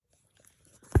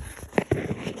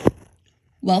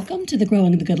Welcome to the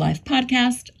Growing the Good Life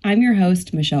podcast. I'm your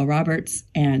host, Michelle Roberts,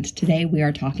 and today we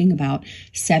are talking about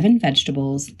 7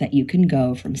 vegetables that you can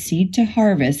go from seed to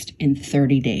harvest in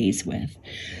 30 days with.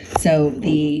 So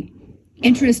the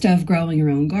interest of growing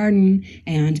your own garden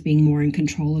and being more in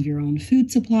control of your own food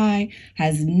supply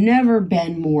has never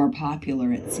been more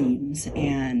popular, it seems,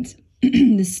 and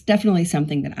this is definitely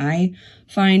something that I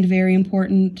find very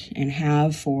important and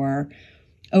have for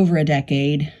over a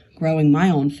decade, growing my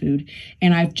own food,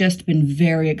 and I've just been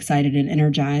very excited and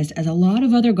energized, as a lot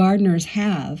of other gardeners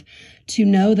have, to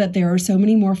know that there are so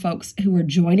many more folks who are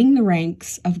joining the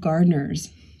ranks of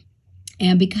gardeners.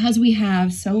 And because we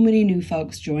have so many new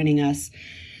folks joining us,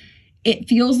 it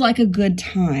feels like a good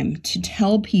time to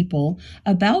tell people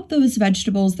about those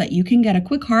vegetables that you can get a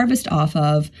quick harvest off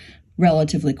of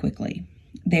relatively quickly.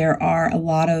 There are a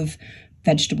lot of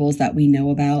vegetables that we know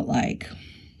about, like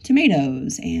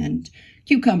tomatoes and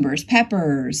cucumbers,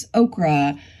 peppers,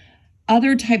 okra,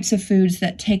 other types of foods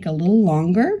that take a little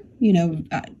longer.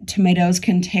 Tomatoes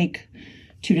can take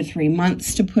 2 to 3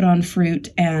 months to put on fruit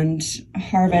and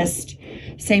harvest.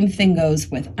 Same thing goes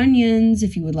with onions.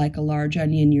 If you would like a large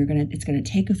onion, it's going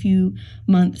to take a few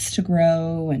months to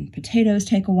grow, and potatoes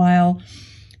take a while.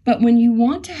 But when you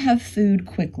want to have food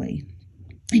quickly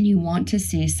and you want to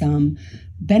see some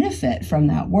benefit from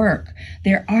that work,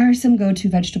 there are some go-to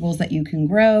vegetables that you can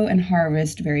grow and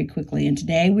harvest very quickly. And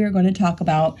today we are going to talk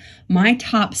about my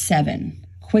top 7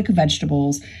 quick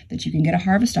vegetables that you can get a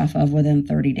harvest off of within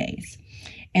 30 days.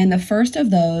 And the first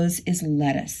of those is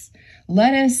lettuce.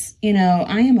 Lettuce, I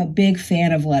am a big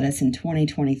fan of lettuce in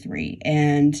 2023,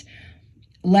 and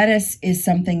lettuce is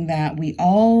something that we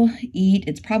all eat.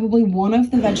 It's probably one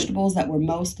of the vegetables that we're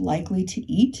most likely to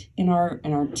eat in our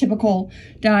typical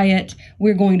diet.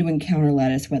 We're going to encounter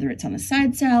lettuce, whether it's on a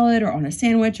side salad or on a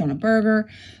sandwich, on a burger.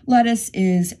 Lettuce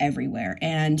is everywhere,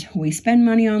 and we spend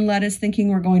money on lettuce thinking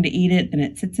we're going to eat it, then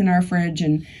it sits in our fridge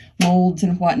and molds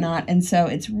and whatnot. And so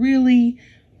it's really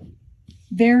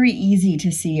very easy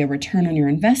to see a return on your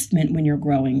investment when you're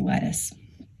growing lettuce.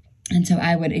 And so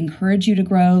I would encourage you to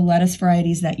grow lettuce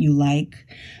varieties that you like.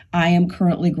 I am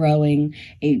currently growing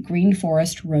a green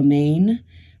forest romaine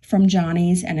from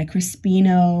Johnny's and a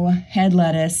Crispino head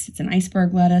lettuce. It's an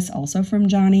iceberg lettuce, also from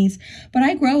Johnny's. But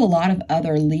I grow a lot of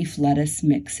other leaf lettuce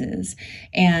mixes.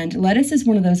 And lettuce is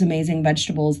one of those amazing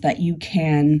vegetables that you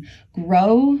can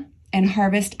grow and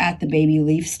harvest at the baby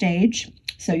leaf stage.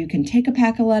 So you can take a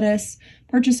pack of lettuce,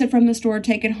 purchase it from the store,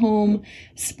 take it home,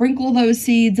 sprinkle those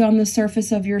seeds on the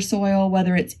surface of your soil,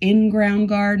 whether it's in-ground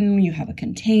garden, you have a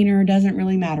container, doesn't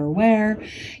really matter where.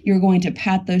 You're going to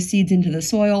pat those seeds into the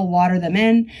soil, water them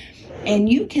in, and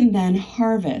you can then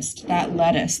harvest that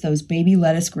lettuce, those baby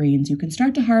lettuce greens. You can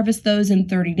start to harvest those in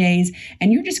 30 days,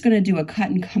 and you're just going to do a cut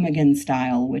and come again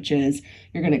style, which is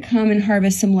you're going to come and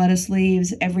harvest some lettuce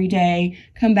leaves every day,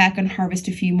 come back and harvest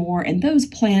a few more, and those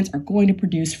plants are going to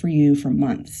produce for you for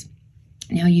months.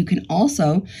 Now, you can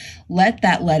also let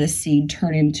that lettuce seed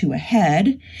turn into a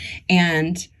head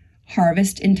and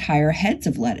harvest entire heads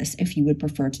of lettuce if you would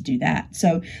prefer to do that.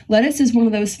 So lettuce is one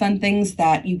of those fun things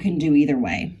that you can do either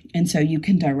way. And so you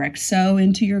can direct sow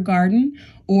into your garden,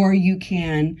 or you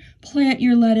can plant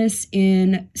your lettuce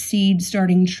in seed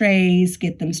starting trays,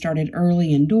 get them started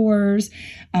early indoors.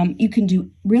 You can do,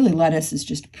 really, lettuce is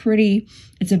just pretty.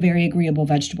 It's a very agreeable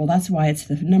vegetable. That's why it's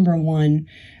the number one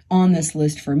on this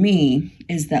list for me,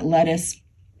 is that lettuce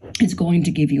is going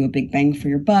to give you a big bang for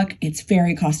your buck. It's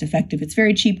very cost effective. It's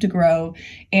very cheap to grow,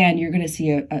 and you're going to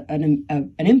see an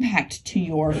impact to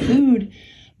your food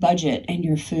budget, and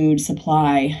your food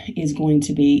supply is going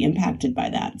to be impacted by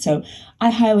that. So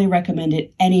I highly recommend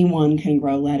it. Anyone can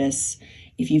grow lettuce.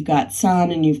 If you've got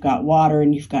sun and you've got water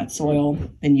and you've got soil,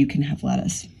 then you can have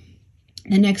lettuce.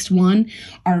 The next one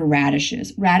are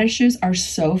radishes. Radishes are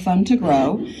so fun to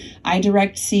grow. I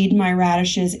direct seed my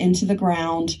radishes into the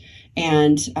ground,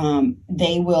 and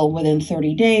they will, within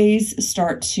 30 days,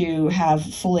 start to have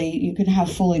you can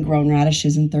have fully grown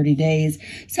radishes in 30 days.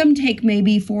 Some take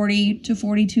maybe 40 to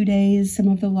 42 days, some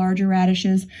of the larger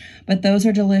radishes, but those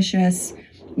are delicious.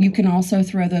 You can also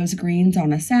throw those greens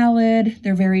on a salad.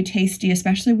 They're very tasty,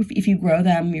 especially if you grow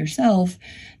them yourself,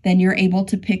 then you're able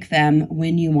to pick them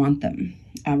when you want them.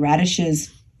 Radishes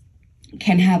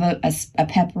can have a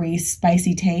peppery,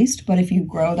 spicy taste, but if you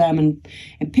grow them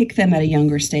and pick them at a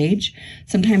younger stage,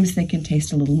 sometimes they can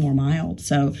taste a little more mild.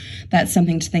 So that's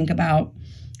something to think about.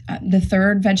 The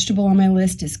third vegetable on my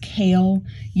list is kale.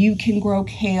 You can grow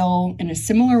kale in a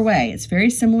similar way. It's very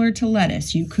similar to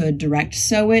lettuce. You could direct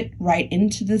sow it right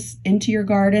into your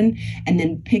garden and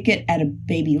then pick it at a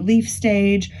baby leaf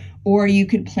stage, or you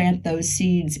could plant those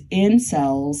seeds in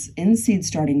cells, in seed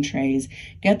starting trays,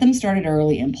 get them started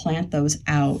early and plant those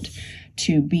out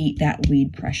to beat that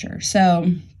weed pressure. So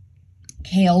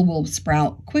kale will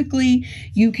sprout quickly.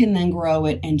 You can then grow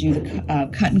it and do the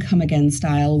cut and come again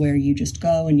style, where you just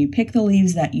go and you pick the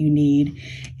leaves that you need.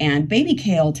 And baby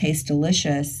kale tastes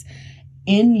delicious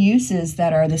in uses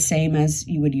that are the same as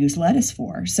you would use lettuce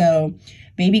for. So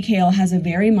baby kale has a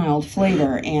very mild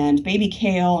flavor, and baby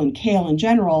kale and kale in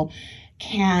general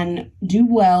can do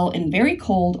well in very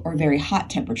cold or very hot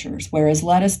temperatures, whereas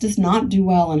lettuce does not do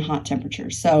well in hot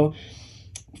temperatures. So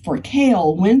for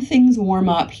kale, when things warm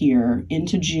up here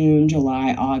into June,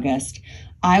 July, August,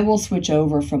 I will switch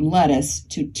over from lettuce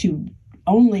to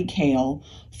only kale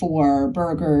for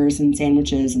burgers and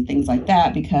sandwiches and things like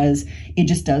that, because it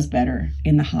just does better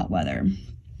in the hot weather.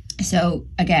 So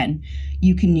again,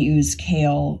 you can use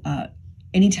kale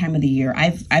any time of the year.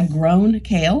 I've grown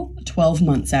kale 12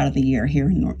 months out of the year here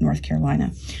in North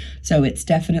Carolina. So it's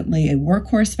definitely a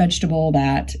workhorse vegetable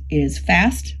that is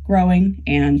fast growing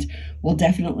and will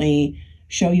definitely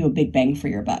show you a big bang for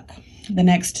your buck. The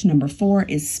next, number 4,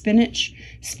 is spinach.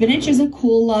 Spinach is a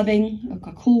cool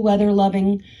weather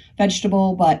loving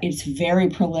vegetable, but it's very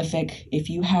prolific. If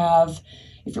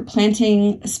you're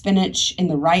planting spinach in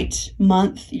the right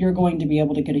month, you're going to be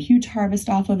able to get a huge harvest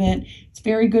off of it. It's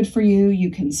very good for you. You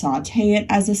can saute it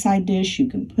as a side dish. You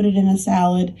can put it in a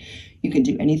salad. You can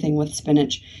do anything with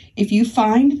spinach. If you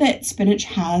find that spinach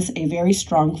has a very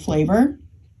strong flavor,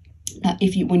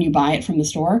 when you buy it from the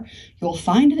store, you'll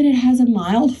find that it has a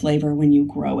mild flavor when you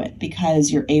grow it,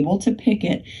 because you're able to pick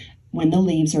it when the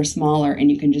leaves are smaller,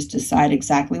 and you can just decide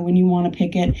exactly when you want to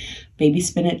pick it. Baby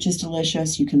spinach is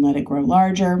delicious. You can let it grow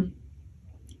larger.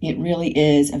 It really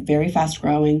is a very fast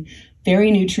growing, very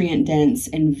nutrient dense,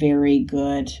 and very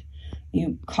good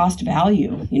cost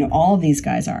value. All of these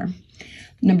guys are.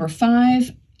 Number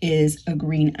 5 is a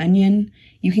green onion.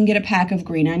 You can get a pack of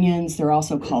green onions. They're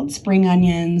also called spring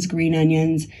onions, green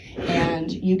onions,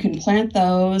 and you can plant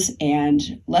those and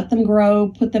let them grow,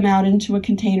 put them out into a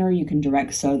container. You can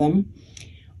direct sow them,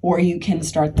 or you can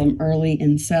start them early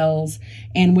in cells.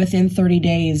 And within 30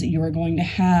 days, you are going to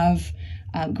have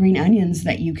green onions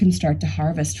that you can start to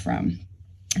harvest from.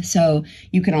 So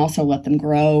you can also let them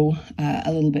grow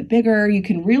a little bit bigger. You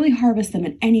can really harvest them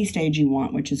at any stage you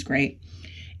want, which is great.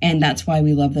 And that's why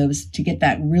we love those, to get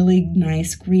that really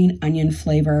nice green onion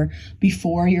flavor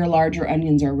before your larger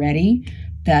onions are ready.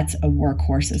 That's a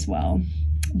workhorse as well.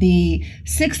 The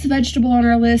 6th vegetable on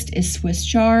our list is Swiss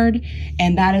chard,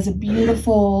 and that is a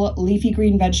beautiful leafy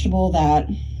green vegetable that,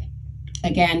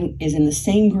 again, is in the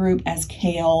same group as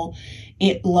kale.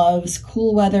 It loves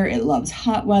cool weather. It loves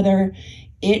hot weather.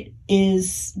 It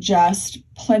is just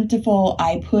plentiful.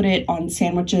 I put it on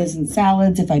sandwiches and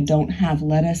salads if I don't have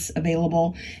lettuce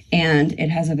available, and it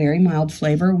has a very mild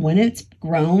flavor when it's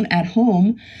grown at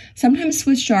home. Sometimes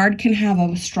Swiss chard can have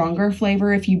a stronger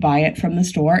flavor if you buy it from the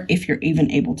store, if you're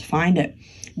even able to find it.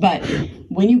 But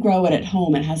when you grow it at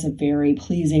home, it has a very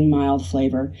pleasing, mild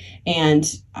flavor. And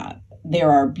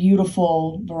there are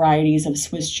beautiful varieties of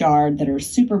Swiss chard that are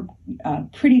super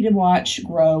pretty to watch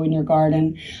grow in your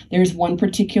garden. There's one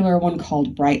particular one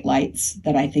called Bright Lights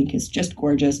that I think is just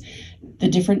gorgeous. The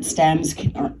different stems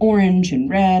are orange and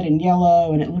red and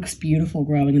yellow, and it looks beautiful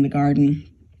growing in the garden.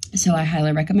 So I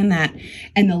highly recommend that.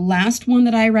 And the last one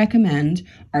that I recommend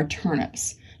are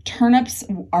turnips. Turnips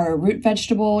are a root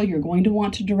vegetable. You're going to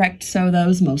want to direct sow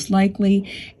those most likely.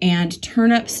 And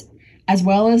turnips, as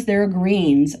well as their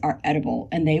greens, are edible,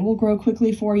 and they will grow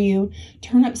quickly for you.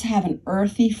 Turnips have an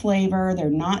earthy flavor. They're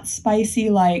not spicy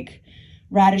like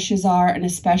radishes are, and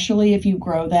especially if you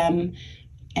grow them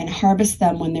and harvest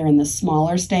them when they're in the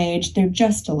smaller stage, they're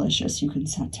just delicious. You can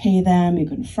saute them, you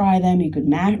can fry them, you could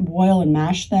boil and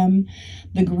mash them.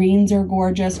 The greens are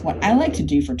gorgeous. What I like to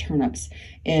do for turnips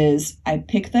is I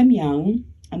pick them young,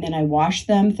 and then I wash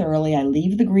them thoroughly. I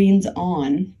leave the greens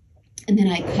on, and then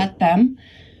I cut them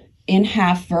in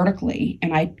half vertically,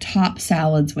 and I top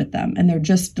salads with them, and they're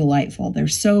just delightful. They're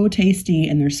so tasty,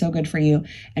 and they're so good for you,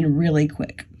 and really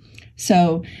quick.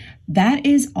 So that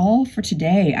is all for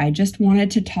today. I just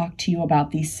wanted to talk to you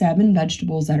about these 7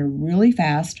 vegetables that are really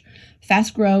fast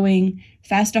growing,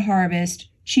 fast to harvest,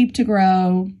 cheap to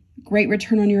grow, great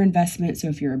return on your investment. So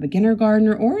if you're a beginner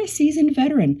gardener or a seasoned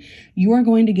veteran, you are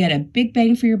going to get a big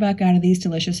bang for your buck out of these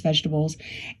delicious vegetables.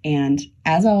 And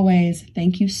as always,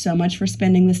 thank you so much for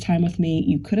spending this time with me.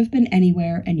 You could have been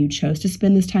anywhere, and you chose to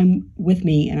spend this time with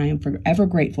me, and I am forever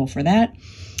grateful for that.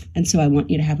 And so I want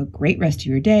you to have a great rest of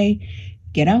your day.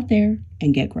 Get out there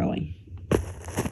and get growing.